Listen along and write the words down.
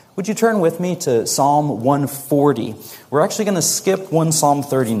Would you turn with me to Psalm 140? We're actually going to skip Psalm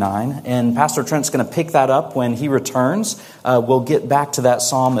 39, and Pastor Trent's going to pick that up when he returns. We'll get back to that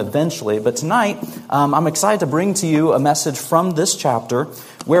psalm eventually. But tonight, I'm excited to bring to you a message from this chapter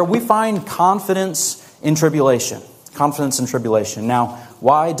where we find confidence in tribulation. Confidence in tribulation. Now,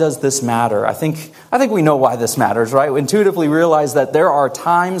 why does this matter? I think we know why this matters, right? We intuitively realize that there are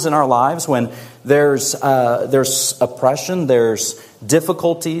times in our lives when there's oppression, there's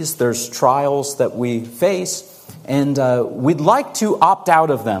difficulties, there's trials that we face, and we'd like to opt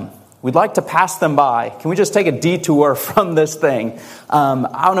out of them. We'd like to pass them by. Can we just take a detour from this thing?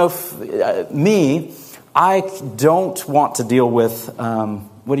 I don't know if I don't want to deal with,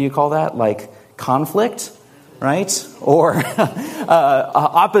 what do you call that? Like conflict? Right? Or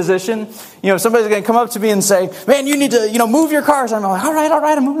opposition. Somebody's going to come up to me and say, man, you need to, move your cars. I'm like, all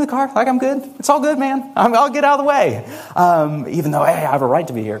right, I'm moving the car. Like, I'm good. It's all good, man. I'll get out of the way. Even though, hey, I have a right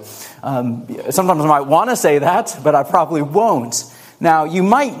to be here. Sometimes I might want to say that, but I probably won't. Now, you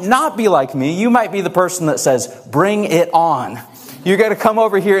might not be like me. You might be the person that says, bring it on. You're going to come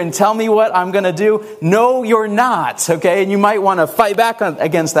over here and tell me what I'm going to do? No, you're not, okay? And you might want to fight back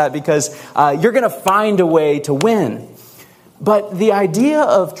against that because you're going to find a way to win. But the idea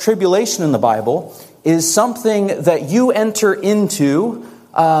of tribulation in the Bible is something that you enter into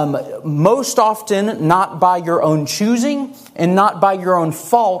most often not by your own choosing and not by your own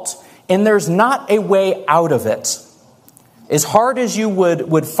fault, and there's not a way out of it. As hard as you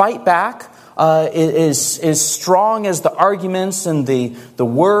would fight back, is strong as the arguments and the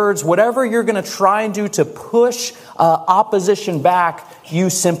words, whatever you're going to try and do to push opposition back, you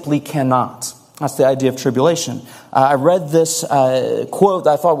simply cannot. That's the idea of tribulation. I read this quote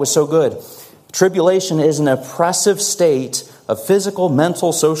that I thought was so good. Tribulation is an oppressive state of physical,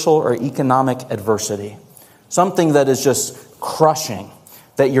 mental, social, or economic adversity. Something that is just crushing,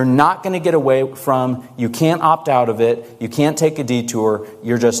 that you're not going to get away from. You can't opt out of it. You can't take a detour.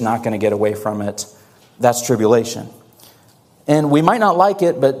 You're just not going to get away from it. That's tribulation. And we might not like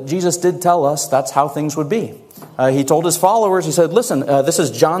it, but Jesus did tell us that's how things would be. He told his followers, he said, listen, this is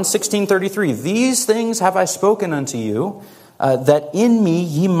John 16:33. These things have I spoken unto you, that in me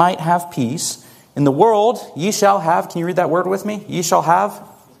ye might have peace. In the world ye shall have, can you read that word with me? Ye shall have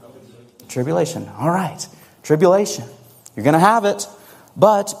tribulation. All right, tribulation. You're going to have it.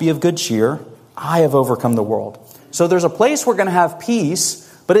 But be of good cheer, I have overcome the world. So there's a place we're going to have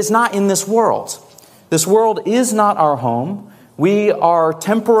peace, but it's not in this world. This world is not our home. We are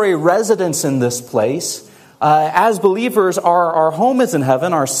temporary residents in this place. As believers, our home is in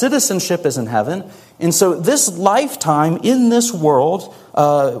heaven. Our citizenship is in heaven. And so this lifetime in this world,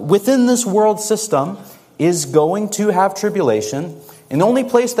 within this world system, is going to have tribulation. And the only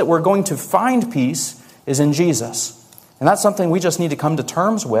place that we're going to find peace is in Jesus. And that's something we just need to come to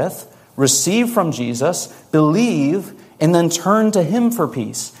terms with, receive from Jesus, believe, and then turn to Him for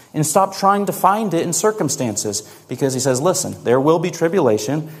peace. And stop trying to find it in circumstances. Because He says, listen, there will be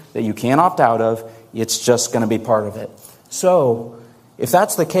tribulation that you can't opt out of. It's just going to be part of it. So, if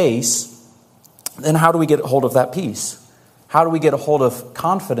that's the case, then how do we get a hold of that peace? How do we get a hold of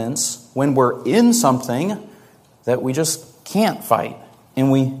confidence when we're in something that we just can't fight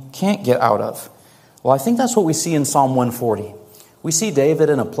and we can't get out of? Well, I think that's what we see in Psalm 140. We see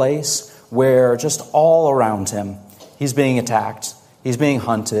David in a place where just all around him, he's being attacked, he's being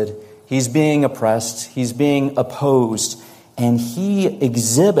hunted, he's being oppressed, he's being opposed, and he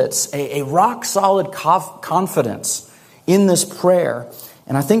exhibits a rock-solid confidence in this prayer.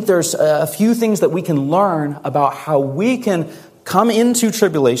 And I think there's a few things that we can learn about how we can come into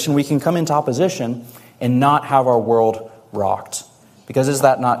tribulation, we can come into opposition, and not have our world rocked. Because is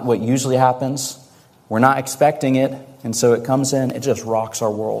that not what usually happens? We're not expecting it, and so it comes in, it just rocks our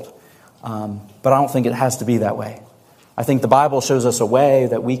world. But I don't think it has to be that way. I think the Bible shows us a way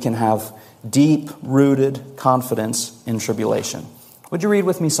that we can have deep-rooted confidence in tribulation. Would you read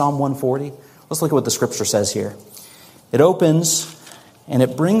with me Psalm 140? Let's look at what the Scripture says here. It opens, and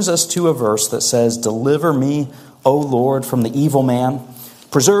it brings us to a verse that says, "Deliver me, O Lord, from the evil man.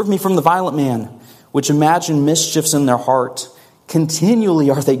 Preserve me from the violent man, which imagine mischiefs in their heart. Continually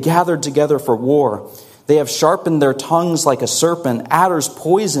are they gathered together for war. They have sharpened their tongues like a serpent. Adder's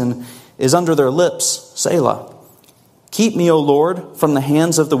poison is under their lips. Selah. Keep me, O Lord, from the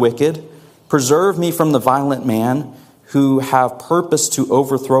hands of the wicked. Preserve me from the violent man who have purpose to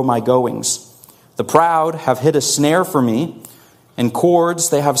overthrow my goings. The proud have hid a snare for me. In cords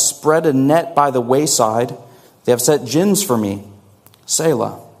they have spread a net by the wayside. They have set gins for me.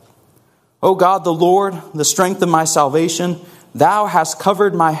 Selah. O God, the Lord, the strength of my salvation, Thou hast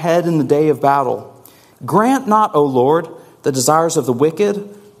covered my head in the day of battle. Grant not, O Lord, the desires of the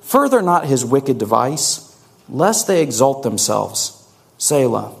wicked, Further not his wicked device, lest they exalt themselves.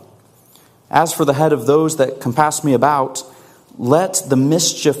 Selah. As for the head of those that compass me about, let the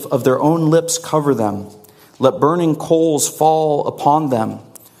mischief of their own lips cover them. Let burning coals fall upon them.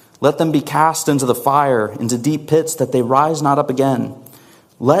 Let them be cast into the fire, into deep pits, that they rise not up again.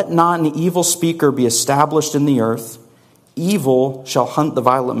 Let not an evil speaker be established in the earth. Evil shall hunt the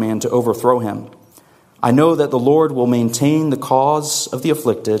violent man to overthrow him. I know that the Lord will maintain the cause of the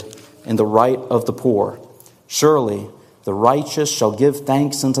afflicted and the right of the poor. Surely the righteous shall give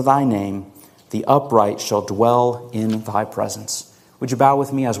thanks unto thy name. The upright shall dwell in thy presence. Would you bow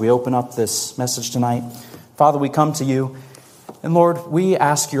with me as we open up this message tonight? Father, we come to you, and Lord, we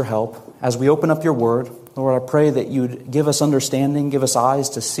ask your help as we open up your word. Lord, I pray that you'd give us understanding, give us eyes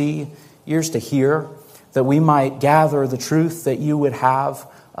to see, ears to hear, that we might gather the truth that you would have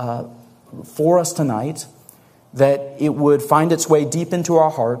for us tonight, that it would find its way deep into our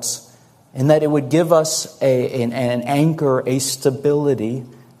hearts, and that it would give us an anchor, a stability,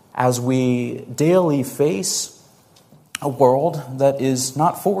 as we daily face a world that is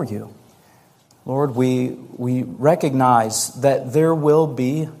not for you. Lord, we recognize that there will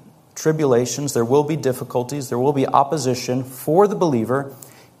be tribulations, there will be difficulties, there will be opposition for the believer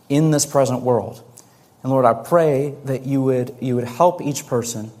in this present world. And Lord, I pray that you would help each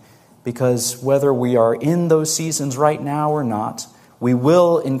person, because whether we are in those seasons right now or not, we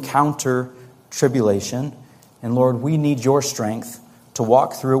will encounter tribulation. And Lord, we need your strength to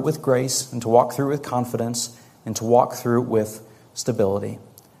walk through it with grace, and to walk through it with confidence, and to walk through it with stability.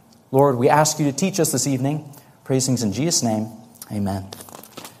 Lord, we ask you to teach us this evening. Praise things in Jesus' name. Amen.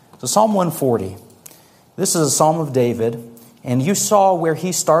 So Psalm 140. This is a Psalm of David. And you saw where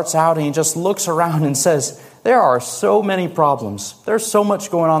he starts out and he just looks around and says, there are so many problems. There's so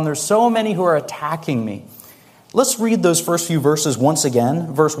much going on. There's so many who are attacking me. Let's read those first few verses once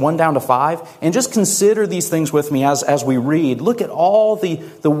again, verse 1 down to 5, and just consider these things with me as we read. Look at all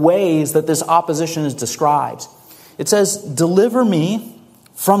the ways that this opposition is described. It says, deliver me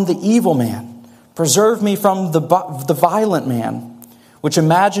from the evil man. Preserve me from the violent man, which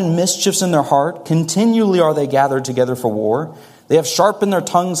imagine mischiefs in their heart. Continually are they gathered together for war. They have sharpened their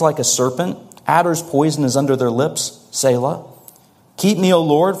tongues like a serpent. Adder's poison is under their lips. Selah. Keep me, O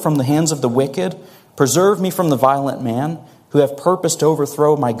Lord, from the hands of the wicked. Preserve me from the violent man, who have purposed to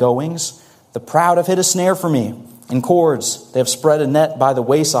overthrow my goings. The proud have hid a snare for me in cords. They have spread a net by the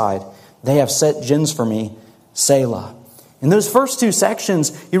wayside. They have set gins for me. Selah. In those first two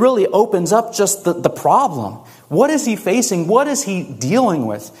sections, he really opens up just the problem. What is he facing? What is he dealing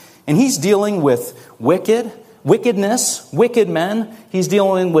with? And he's dealing with wickedness, wicked men. He's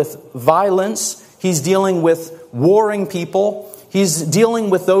dealing with violence. He's dealing with warring people. He's dealing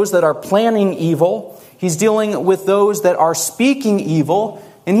with those that are planning evil. He's dealing with those that are speaking evil.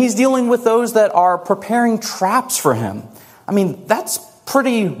 And he's dealing with those that are preparing traps for him. I mean, that's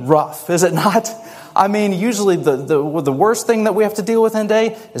pretty rough, is it not? I mean, usually the worst thing that we have to deal with in a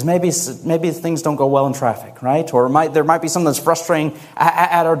day is maybe things don't go well in traffic, right? Or there might be something that's frustrating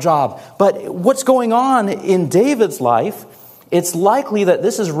at our job. But what's going on in David's life, it's likely that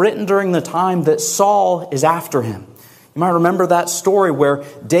this is written during the time that Saul is after him. You might remember that story where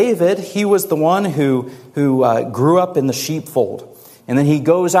David, he was the one who grew up in the sheepfold. And then he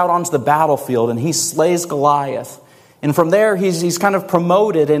goes out onto the battlefield and he slays Goliath. And from there, he's kind of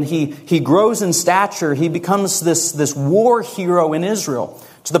promoted and he grows in stature. He becomes this war hero in Israel,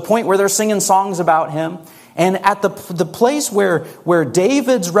 to the point where they're singing songs about him. And at the place where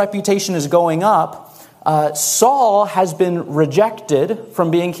David's reputation is going up, Saul has been rejected from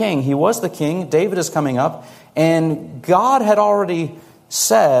being king. He was the king. David is coming up. And God had already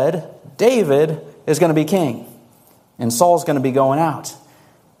said David is going to be king. And Saul's going to be going out.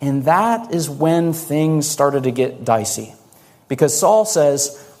 And that is when things started to get dicey. Because Saul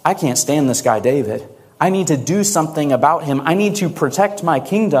says, I can't stand this guy David. I need to do something about him. I need to protect my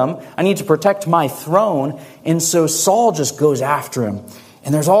kingdom. I need to protect my throne. And so Saul just goes after him.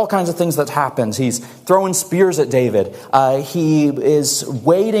 And there's all kinds of things that happens. He's throwing spears at David. He is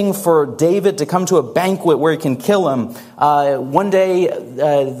waiting for David to come to a banquet where he can kill him. One day,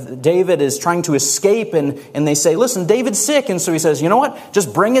 David is trying to escape, and they say, listen, David's sick. And so he says, you know what?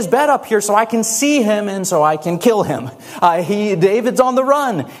 Just bring his bed up here so I can see him and so I can kill him. David's on the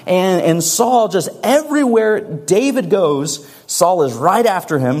run. And Saul, just everywhere David goes, Saul is right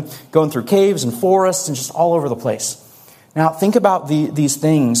after him, going through caves and forests and just all over the place. Now, think about these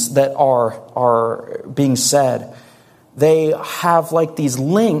things that are being said. They have like these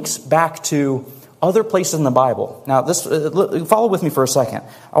links back to other places in the Bible. Now, follow with me for a second.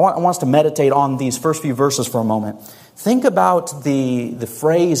 I want us to meditate on these first few verses for a moment. Think about the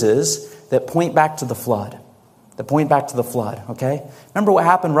phrases that point back to the flood. Okay? Remember what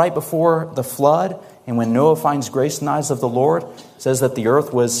happened right before the flood? And when Noah finds grace in the eyes of the Lord, it says that the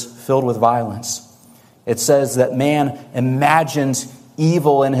earth was filled with violence. It says that man imagines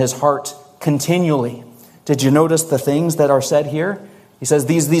evil in his heart continually. Did you notice the things that are said here? He says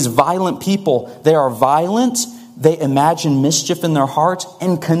these violent people, they are violent, they imagine mischief in their heart,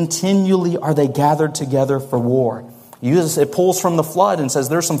 and continually are they gathered together for war. It pulls from the flood and says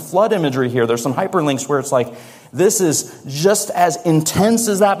there's some flood imagery here. There's some hyperlinks where it's like, this is just as intense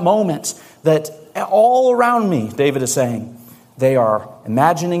as that moment, that all around me, David is saying, they are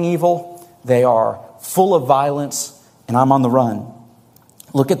imagining evil, they are full of violence, and I'm on the run.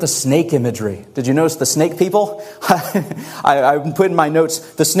 Look at the snake imagery. Did you notice the snake people? I put in my notes,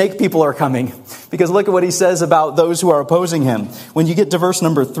 the snake people are coming. Because look at what he says about those who are opposing him. When you get to verse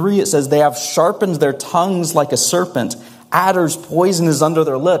number 3, it says, they have sharpened their tongues like a serpent. Adder's poison is under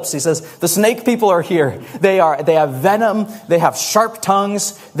their lips. He says, the snake people are here. They have venom. They have sharp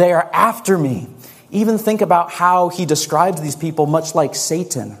tongues. They are after me. Even think about how he describes these people much like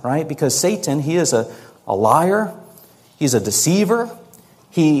Satan, right? Because Satan, he is a liar. He's a deceiver.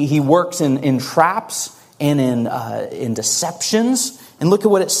 He works in traps and in deceptions. And look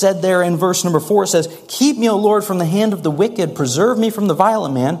at what it said there in verse number 4. It says, keep me, O Lord, from the hand of the wicked. Preserve me from the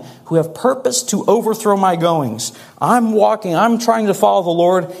violent man who have purposed to overthrow my goings. I'm trying to follow the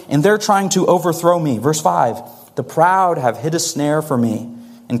Lord, and they're trying to overthrow me. Verse 5, the proud have hid a snare for me.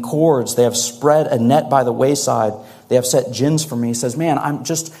 In cords, they have spread a net by the wayside. They have set gins for me. He says, man, I'm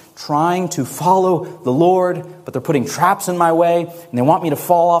just trying to follow the Lord, but they're putting traps in my way, and they want me to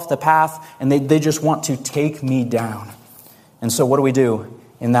fall off the path, and they just want to take me down. And so what do we do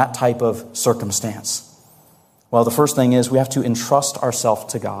in that type of circumstance? Well, the first thing is we have to entrust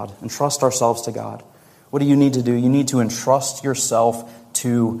ourselves to God. Entrust ourselves to God. What do you need to do? You need to entrust yourself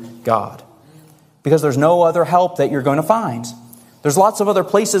to God. Because there's no other help that you're going to find. There's lots of other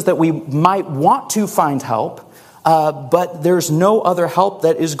places that we might want to find help, but there's no other help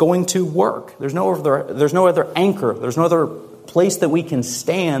that is going to work. There's no other anchor. There's no other place that we can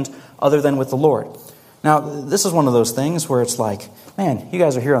stand other than with the Lord. Now, this is one of those things where it's like, man, you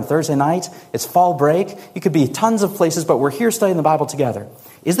guys are here on Thursday night. It's fall break. You could be tons of places, but we're here studying the Bible together.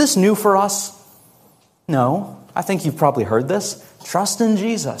 Is this new for us? No. I think you've probably heard this. Trust in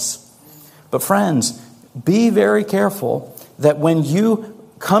Jesus. But friends, be very careful that when you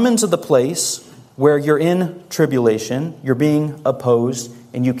come into the place where you're in tribulation, you're being opposed,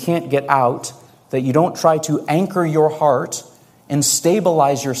 and you can't get out, that you don't try to anchor your heart and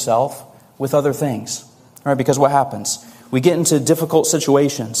stabilize yourself with other things. All right, because what happens? We get into difficult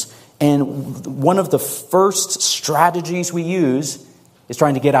situations, and one of the first strategies we use is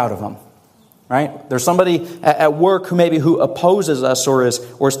trying to get out of them. Right? There's somebody at work who opposes us or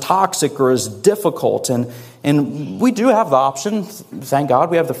is toxic or is difficult, and we do have the option. Thank God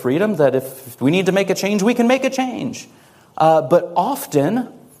we have the freedom that if we need to make a change, we can make a change. But often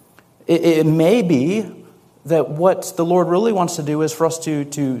it may be that what the Lord really wants to do is for us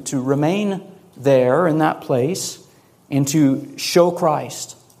to remain there in that place and to show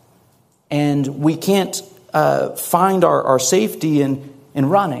Christ. And we can't find our safety in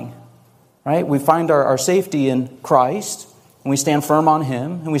running. Right? We find our safety in Christ, and we stand firm on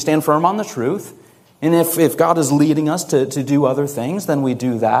Him, and we stand firm on the truth. And if God is leading us to do other things, then we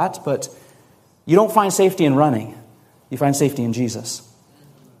do that. But you don't find safety in running. You find safety in Jesus.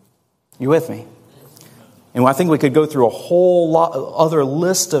 You with me? And I think we could go through a whole other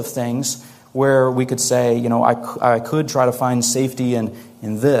list of things where we could say, I could try to find safety in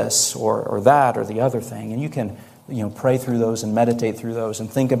this or that or the other thing. And you can pray through those and meditate through those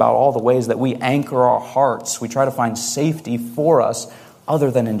and think about all the ways that we anchor our hearts. We try to find safety for us other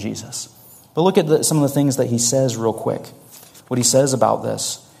than in Jesus. But look at some of the things that he says real quick. What he says about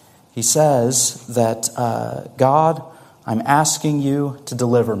this. He says that, God, I'm asking you to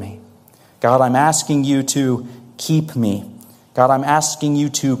deliver me. God, I'm asking you to keep me. God, I'm asking you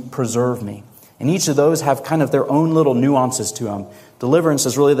to preserve me. And each of those have kind of their own little nuances to them. Deliverance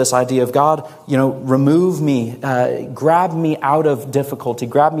is really this idea of God, remove me, grab me out of difficulty,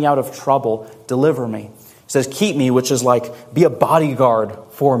 grab me out of trouble, deliver me. It says keep me, which is like be a bodyguard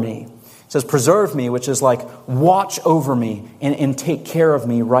for me. It says preserve me, which is like watch over me and take care of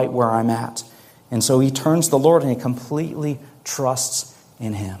me right where I'm at. And so he turns to the Lord and he completely trusts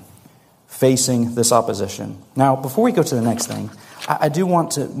in Him, facing this opposition. Now, before we go to the next thing, I do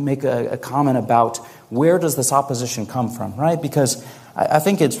want to make a comment about where does this opposition come from, right? Because I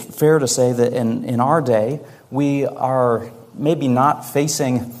think it's fair to say that in our day, we are maybe not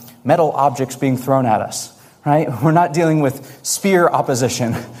facing metal objects being thrown at us, right? We're not dealing with spear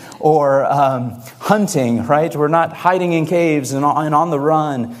opposition or hunting, right? We're not hiding in caves and on the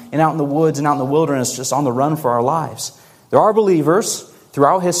run and out in the woods and out in the wilderness, just on the run for our lives. There are believers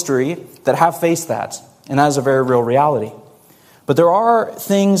throughout history that have faced that, and that is a very real reality. But there are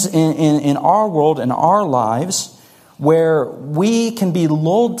things in our world, in our lives, where we can be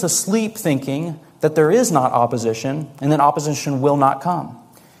lulled to sleep thinking that there is not opposition and that opposition will not come.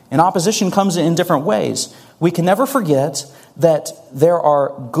 And opposition comes in different ways. We can never forget that there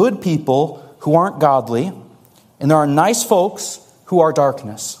are good people who aren't godly, and there are nice folks who are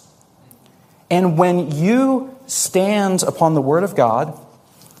darkness. And when you stand upon the Word of God,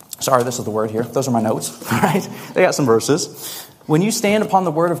 sorry, this is the word here. Those are my notes, right? They got some verses. When you stand upon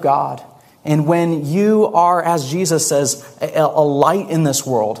the Word of God, and when you are, as Jesus says, a light in this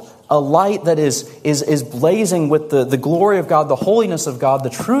world, a light that is blazing with the glory of God, the holiness of God, the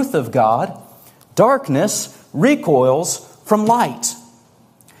truth of God, darkness recoils from light.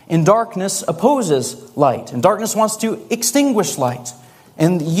 And darkness opposes light. And darkness wants to extinguish light.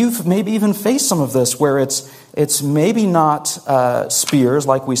 And you've maybe even faced some of this where it's maybe not spears,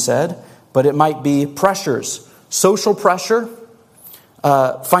 like we said, but it might be pressures. Social pressure,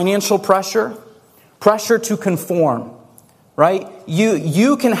 financial pressure, pressure to conform. Right?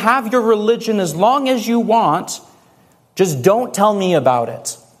 You can have your religion as long as you want. Just don't tell me about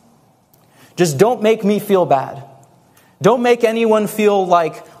it. Just don't make me feel bad. Don't make anyone feel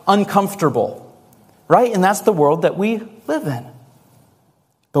like uncomfortable. Right? And that's the world that we live in.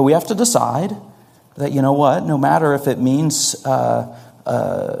 But we have to decide that, you know what, no matter if it means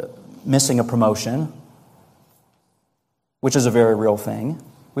missing a promotion, which is a very real thing.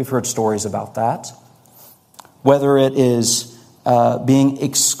 We've heard stories about that. Whether it is being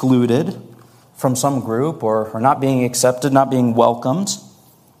excluded from some group or not being accepted, not being welcomed.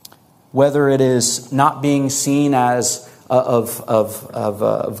 Whether it is not being seen as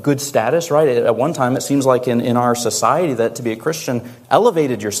of good status, right? At one time, it seems like in our society that to be a Christian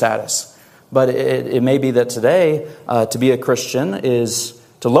elevated your status. But it may be that today, to be a Christian is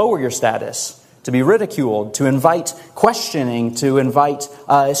to lower your status, to be ridiculed, to invite questioning, to invite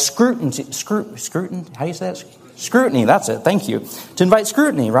scrutiny. How do you say that? Scrutiny, that's it. Thank you. To invite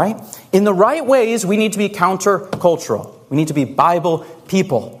scrutiny, right? In the right ways, we need to be countercultural. We need to be Bible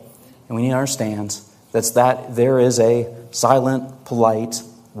people. And we need to understand that there is a silent, polite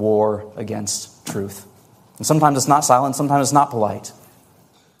war against truth. And sometimes it's not silent, sometimes it's not polite.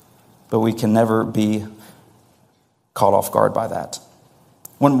 But we can never be caught off guard by that.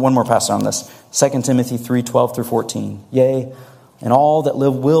 One more passage on this. 2 Timothy 3:12 through 14. Yea, and all that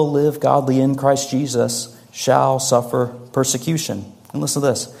will live godly in Christ Jesus shall suffer persecution. And listen to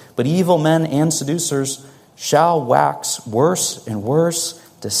this. But evil men and seducers shall wax worse and worse,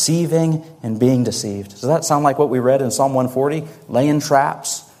 deceiving and being deceived. Does that sound like what we read in Psalm 140? Laying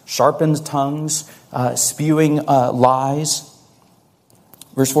traps, sharpened tongues, spewing lies.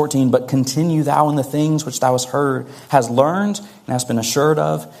 Verse 14, but continue thou in the things which thou hast learned and hast been assured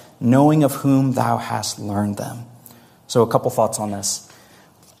of, knowing of whom thou hast learned them. So a couple thoughts on this.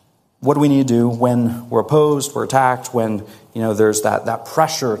 What do we need to do when we're opposed, we're attacked, when there's that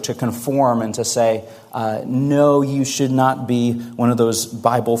pressure to conform and to say, no, you should not be one of those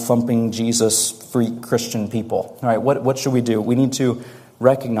Bible-thumping, Jesus-freak Christian people. All right, what should we do? We need to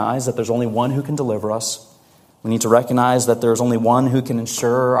recognize that there's only one who can deliver us. We need to recognize that there's only one who can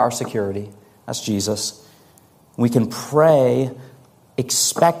ensure our security. That's Jesus. We can pray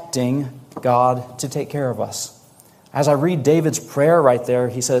expecting God to take care of us. As I read David's prayer right there,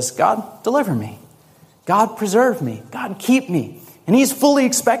 he says, God, deliver me. God, preserve me. God, keep me. And he's fully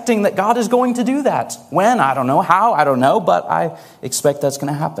expecting that God is going to do that. When? I don't know. How? I don't know. But I expect that's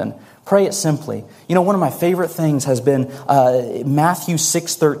going to happen. Pray it simply. One of my favorite things has been Matthew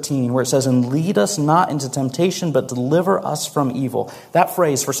 6:13, where it says, and lead us not into temptation, but deliver us from evil. That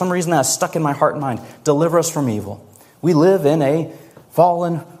phrase, for some reason, that has stuck in my heart and mind. Deliver us from evil. We live in a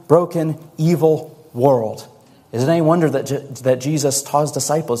fallen, broken, evil world. Is it any wonder that Jesus taught his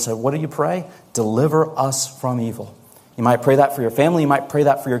disciples, said, what do you pray? Deliver us from evil. You might pray that for your family. You might pray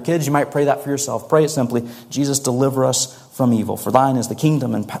that for your kids. You might pray that for yourself. Pray it simply. Jesus, deliver us from evil. For thine is the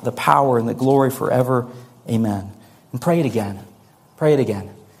kingdom and the power and the glory forever. Amen. And pray it again. Pray it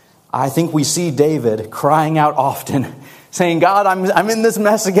again. I think we see David crying out often, saying, God, I'm in this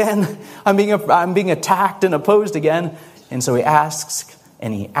mess again. I'm being attacked and opposed again. And so he asks,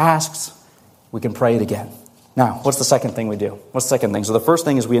 we can pray it again. Now, what's the second thing we do? What's the second thing? So the first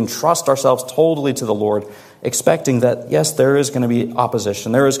thing is we entrust ourselves totally to the Lord, expecting that, yes, there is going to be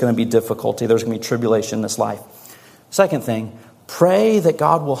opposition, there is going to be difficulty, there's going to be tribulation in this life. Second thing, pray that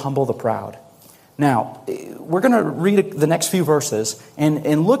God will humble the proud. Now, we're going to read the next few verses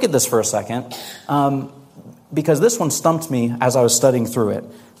and look at this for a second, because this one stumped me as I was studying through it.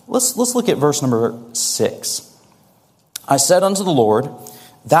 Let's look at verse number 6. I said unto the Lord,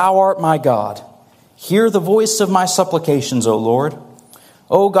 Thou art my God. Hear the voice of my supplications, O Lord.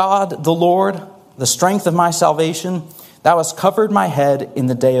 O God, the Lord, the strength of my salvation, Thou hast covered my head in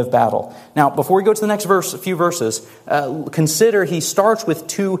the day of battle. Now, before we go to the next verse, a few verses, consider he starts with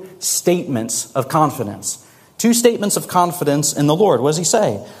two statements of confidence. Two statements of confidence in the Lord. What does he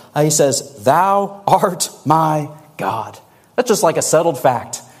say? He says, Thou art my God. That's just like a settled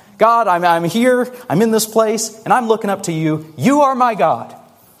fact. God, I'm here, I'm in this place, and I'm looking up to you. You are my God.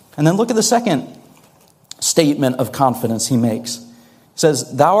 And then look at the second statement of confidence he makes. He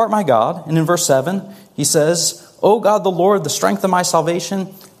says, Thou art my God. And in verse 7, he says, O God, the Lord, the strength of my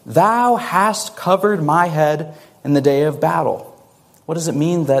salvation, Thou hast covered my head in the day of battle. What does it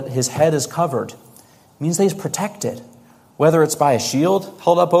mean that his head is covered? It means that he's protected. Whether it's by a shield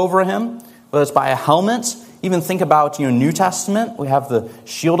held up over him, whether it's by a helmet. Even think about, New Testament. We have the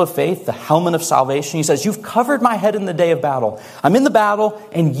shield of faith, the helmet of salvation. He says, You've covered my head in the day of battle. I'm in the battle,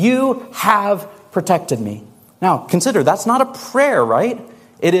 and you have protected me. Now, consider, that's not a prayer, right?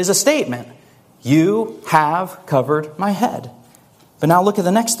 It is a statement. You have covered my head. But now look at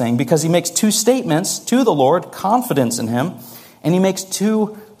the next thing, because he makes two statements to the Lord, confidence in him, and he makes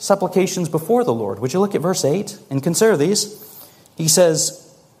two supplications before the Lord. Would you look at verse 8 and consider these? He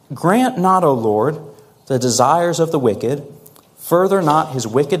says, Grant not, O Lord, the desires of the wicked, further not his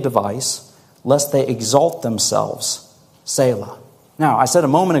wicked device, lest they exalt themselves. Selah. Now, I said a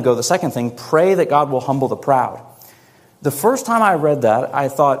moment ago, the second thing, pray that God will humble the proud. The first time I read that, I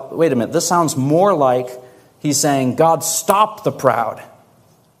thought, wait a minute, this sounds more like he's saying, God, stop the proud.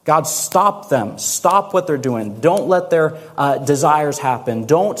 God, stop them. Stop what they're doing. Don't let their desires happen.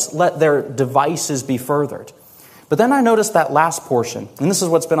 Don't let their devices be furthered. But then I noticed that last portion, and this is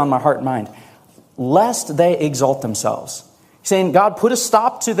what's been on my heart and mind, lest they exalt themselves. He's saying, God, put a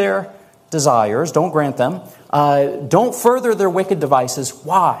stop to their desires. Don't grant them. Don't further their wicked devices.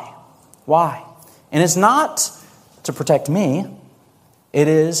 Why? Why? And it's not to protect me. It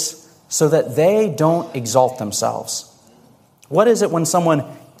is so that they don't exalt themselves. What is it when someone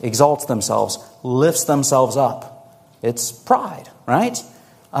exalts themselves, lifts themselves up? It's pride, right?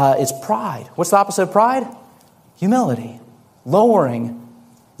 It's pride. What's the opposite of pride? Humility. Lowering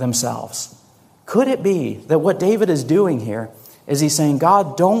themselves. Could it be that what David is doing here is he's saying,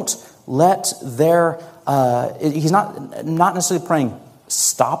 God, don't let their... he's not necessarily praying,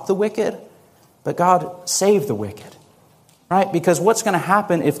 stop the wicked, but God, save the wicked. Right? Because what's going to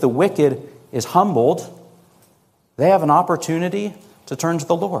happen if the wicked is humbled? They have an opportunity to turn to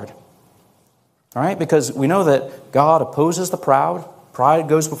the Lord. All right? Because we know that God opposes the proud. Pride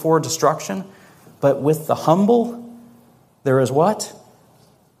goes before destruction. But with the humble, there is what?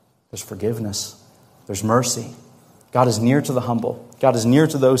 There's forgiveness. There's mercy. God is near to the humble. God is near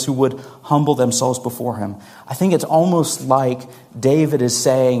to those who would humble themselves before him. I think it's almost like David is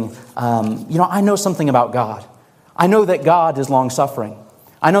saying, I know something about God. I know that God is long-suffering.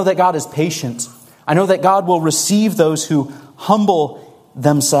 I know that God is patient. I know that God will receive those who humble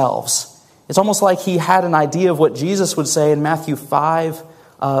themselves. It's almost like he had an idea of what Jesus would say in Matthew 5,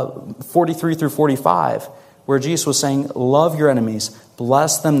 43 through 45, where Jesus was saying, love your enemies,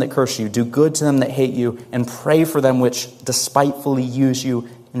 bless them that curse you, do good to them that hate you, and pray for them which despitefully use you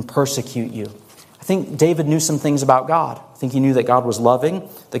and persecute you. I think David knew some things about God. I think he knew that God was loving,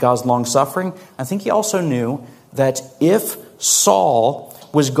 that God was long-suffering. I think he also knew that if Saul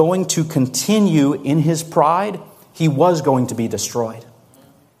was going to continue in his pride, he was going to be destroyed.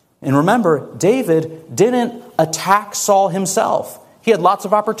 And remember, David didn't attack Saul himself. He had lots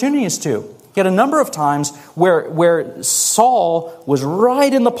of opportunities to. He had a number of times where Saul was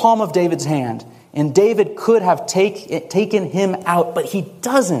right in the palm of David's hand, and David could have taken him out, but he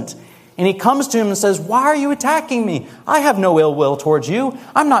doesn't. And he comes to him and says, why are you attacking me? I have no ill will towards you.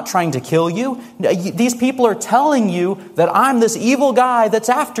 I'm not trying to kill you. These people are telling you that I'm this evil guy that's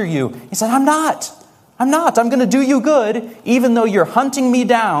after you. He said, I'm not. I'm going to do you good, even though you're hunting me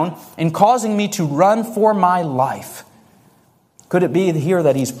down and causing me to run for my life. Could it be here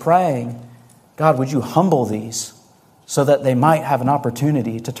that he's praying, God, would you humble these so that they might have an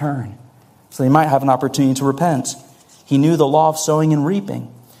opportunity to turn, so they might have an opportunity to repent? He knew the law of sowing and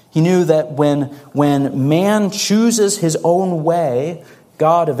reaping. He knew that when man chooses his own way,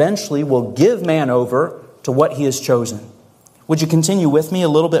 God eventually will give man over to what he has chosen. Would you continue with me a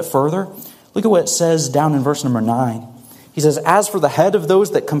little bit further? Look at what it says down in verse number 9. He says, "As for the head of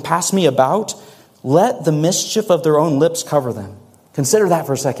those that compass me about, let the mischief of their own lips cover them." Consider that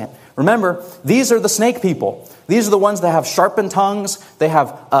for a second. Remember, these are the snake people. These are the ones that have sharpened tongues. They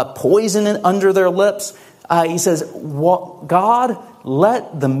have poison under their lips. He says, God,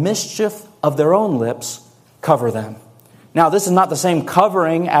 let the mischief of their own lips cover them. Now, this is not the same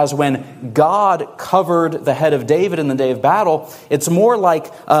covering as when God covered the head of David in the day of battle. It's more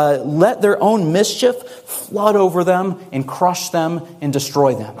like let their own mischief flood over them and crush them and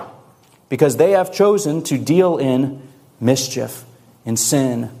destroy them. Because they have chosen to deal in mischief, in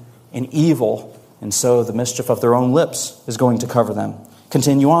sin, in evil. And so the mischief of their own lips is going to cover them.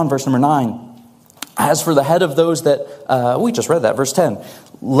 Continue on, verse number 9. "As for the head of those that," we just read that, verse 10.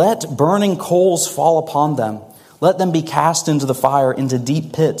 "Let burning coals fall upon them. Let them be cast into the fire, into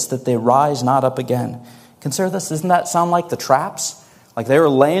deep pits, that they rise not up again." Consider this. Doesn't that sound like the traps? Like they were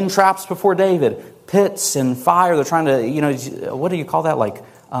laying traps before David. Pits and fire. They're trying to, what do you call that? Like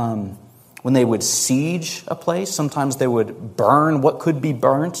when they would siege a place, sometimes they would burn what could be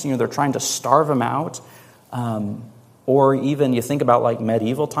burnt. They're trying to starve them out. Or even you think about like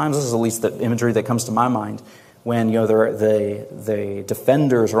medieval times. This is at least the imagery that comes to my mind. When the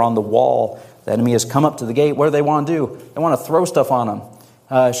defenders are on the wall, the enemy has come up to the gate. What do they want to do? They want to throw stuff on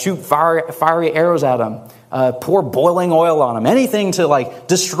them, shoot fiery arrows at them, pour boiling oil on them, anything to like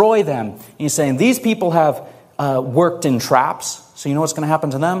destroy them. And he's saying these people have worked in traps. So you know what's going to happen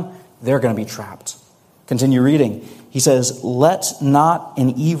to them? They're going to be trapped. Continue reading. He says, "Let not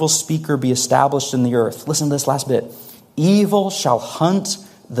an evil speaker be established in the earth." Listen to this last bit. "Evil shall hunt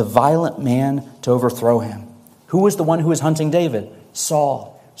the violent man to overthrow him." Who was the one who was hunting David?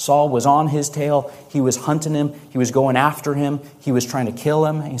 Saul. Saul was on his tail. He was hunting him. He was going after him. He was trying to kill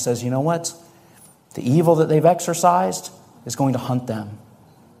him. And he says, you know what? The evil that they've exercised is going to hunt them.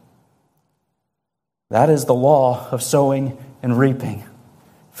 That is the law of sowing and reaping.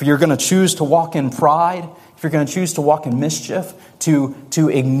 If you're going to choose to walk in pride, if you're going to choose to walk in mischief, to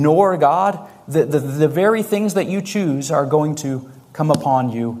ignore God, the very things that you choose are going to come upon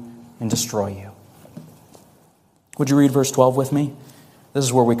you and destroy you. Would you read verse 12 with me? This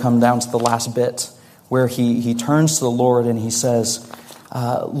is where we come down to the last bit, where he turns to the Lord and he says,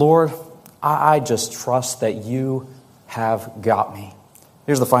 Lord, I just trust that you have got me.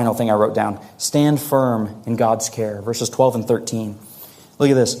 Here's the final thing I wrote down. Stand firm in God's care. Verses 12 and 13. Look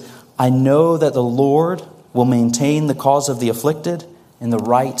at this. "I know that the Lord will maintain the cause of the afflicted and the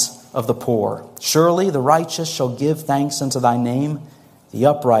right of the poor. Surely the righteous shall give thanks unto thy name. The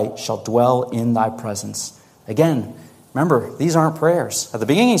upright shall dwell in thy presence." Again, remember, these aren't prayers. At the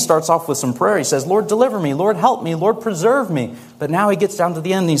beginning, he starts off with some prayer. He says, Lord, deliver me. Lord, help me. Lord, preserve me. But now he gets down to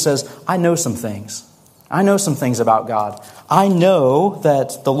the end and he says, I know some things. I know some things about God. I know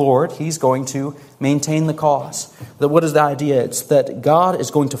that the Lord, he's going to maintain the cause. That what is the idea? It's that God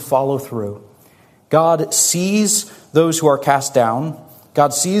is going to follow through. God sees those who are cast down.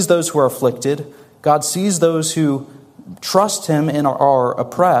 God sees those who are afflicted. God sees those who trust him and are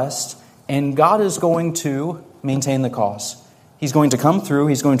oppressed. And God is going to maintain the cause. He's going to come through.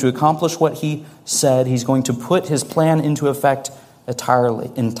 He's going to accomplish what he said. He's going to put his plan into effect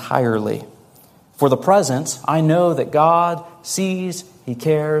entirely. For the present, I know that God sees, he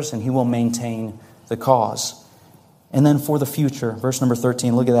cares, and he will maintain the cause. And then for the future, verse number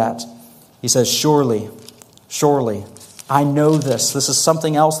 13, look at that. He says, surely, I know this. This is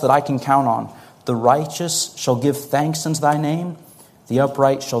something else that I can count on. The righteous shall give thanks unto thy name. The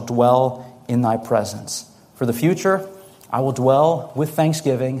upright shall dwell in thy presence. For the future, I will dwell with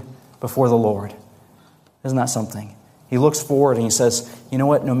thanksgiving before the Lord. Isn't that something? He looks forward and he says, you know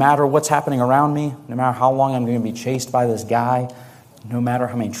what, no matter what's happening around me, no matter how long I'm going to be chased by this guy, no matter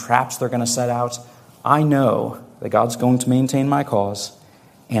how many traps they're going to set out, I know that God's going to maintain my cause,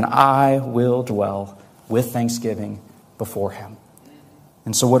 and I will dwell with thanksgiving before him.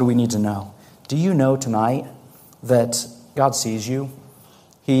 And so what do we need to know? Do you know tonight that God sees you?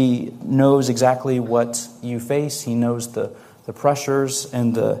 He knows exactly what you face. He knows the pressures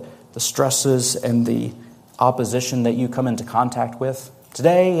and the stresses and the opposition that you come into contact with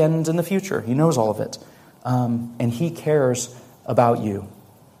today and in the future. He knows all of it. And he cares about you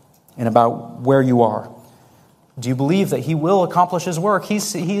and about where you are. Do you believe that he will accomplish his work?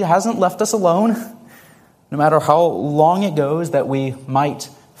 He hasn't left us alone. No matter how long it goes that we might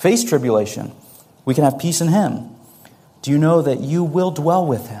face tribulation, we can have peace in him. Do you know that you will dwell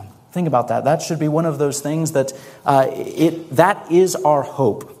with him? Think about that. That should be one of those things that that is our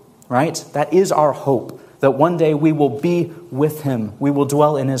hope, right? That is our hope. that one day we will be with him. We will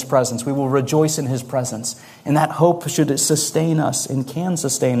dwell in his presence. We will rejoice in his presence. And that hope should sustain us and can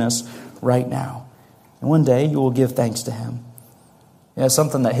sustain us right now. And one day you will give thanks to him.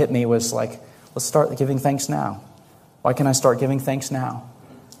 Something that hit me was like, let's start giving thanks now. Why can I start giving thanks now?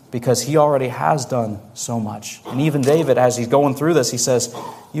 Because he already has done so much. And even David, as he's going through this, he says,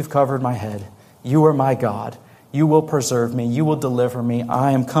 you've covered my head. You are my God. You will preserve me. You will deliver me.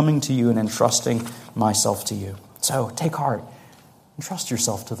 I am coming to you and entrusting myself to you. So take heart. Entrust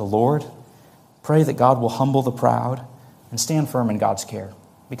yourself to the Lord. Pray that God will humble the proud and stand firm in God's care,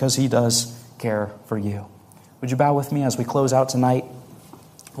 because he does care for you. Would you bow with me as we close out tonight?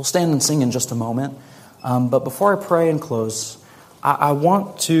 We'll stand and sing in just a moment. But before I pray and close, I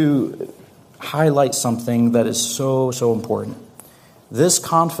want to highlight something that is so, so important. This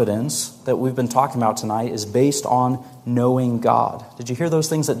confidence that we've been talking about tonight is based on knowing God. Did you hear those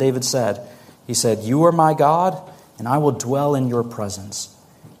things that David said? He said, you are my God, and I will dwell in your presence.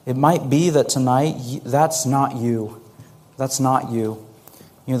 It might be that tonight, that's not you. That's not you.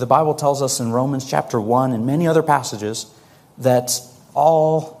 The Bible tells us in Romans chapter 1 and many other passages that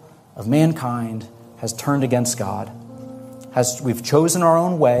all of mankind has turned against God. We've chosen our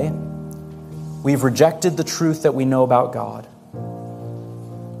own way. We've rejected the truth that we know about God.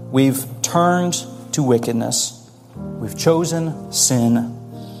 We've turned to wickedness. We've chosen sin.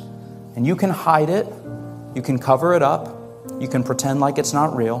 And you can hide it. You can cover it up. You can pretend like it's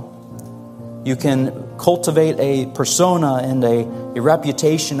not real. You can cultivate a persona and a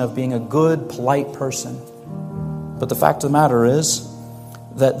reputation of being a good, polite person. But the fact of the matter is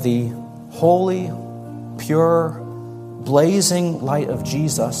that the holy, pure, blazing light of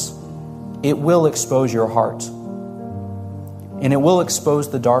Jesus, it will expose your heart. And it will expose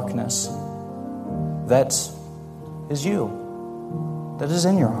the darkness that is you, that is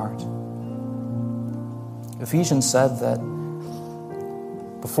in your heart. Ephesians said that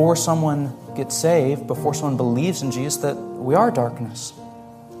before someone gets saved, before someone believes in Jesus, that we are darkness.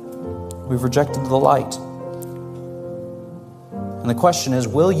 We've rejected the light. And the question is,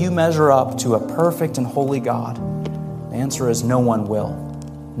 will you measure up to a perfect and holy God? The answer is no one will.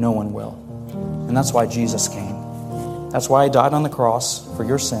 No one will. And that's why Jesus came. That's why he died on the cross for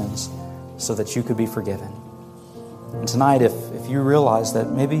your sins, so that you could be forgiven. And tonight, if you realize that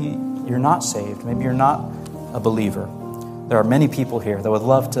maybe you're not saved, maybe you're not a believer, there are many people here that would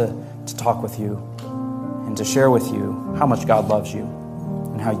love to talk with you and to share with you how much God loves you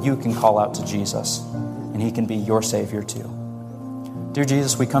and how you can call out to Jesus and he can be your Savior too. Dear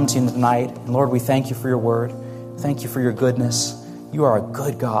Jesus, we come to you tonight, and Lord, we thank you for your word. Thank you for your goodness. You are a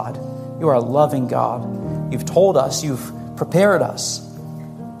good God. You are a loving God. You've told us, you've prepared us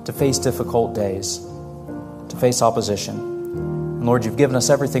to face difficult days, to face opposition. And Lord, you've given us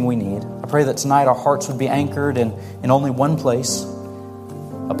everything we need. I pray that tonight our hearts would be anchored in only one place,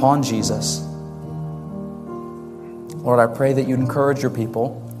 upon Jesus. Lord, I pray that you'd encourage your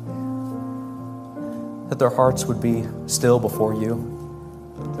people, that their hearts would be still before you.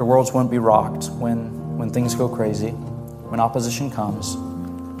 Their worlds wouldn't be rocked when things go crazy, when opposition comes,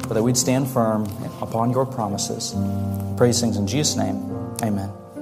 but that we'd stand firm upon your promises. Praise things in Jesus' name. Amen.